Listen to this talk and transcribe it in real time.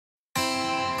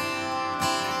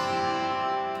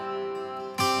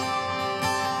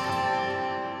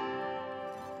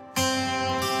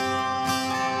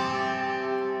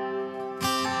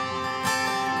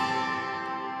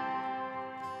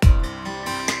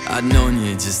I'd known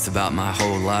you just about my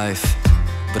whole life,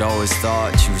 but always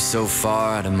thought you were so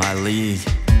far out of my league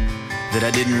that I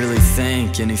didn't really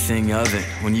think anything of it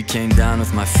when you came down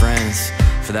with my friends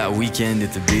for that weekend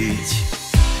at the beach.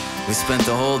 We spent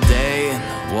the whole day in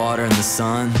the water and the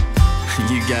sun.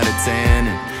 You got a tan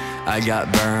and I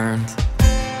got burned.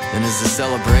 And as the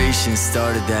celebration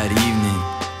started that evening,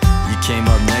 you came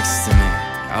up next to me.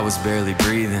 I was barely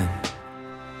breathing.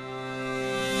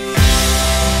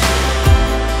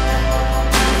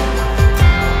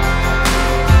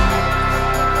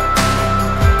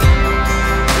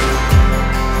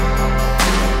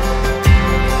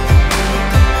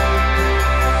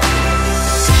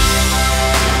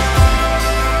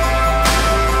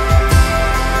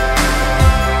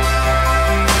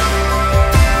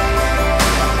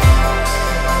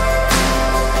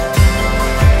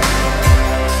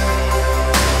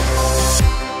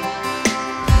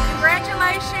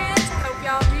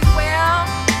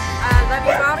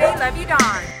 Love you,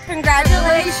 Dawn.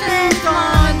 Congratulations,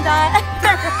 Dawn.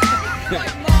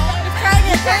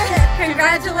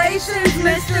 Congratulations,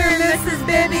 Mr. and Mrs.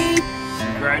 Bibby.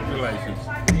 Congratulations.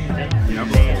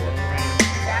 Number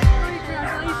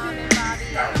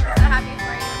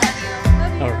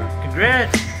 4.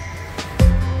 Congrats.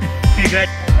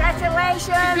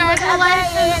 Congratulations,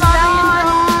 Bobby and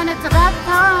Dawn. It's about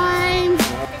time.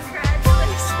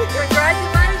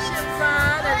 Congratulations,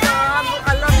 son and Dawn.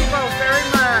 I love you both very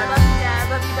much. Love you, Dad.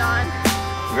 Love you, Dawn.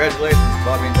 Congratulations,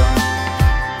 Bobby and Dawn.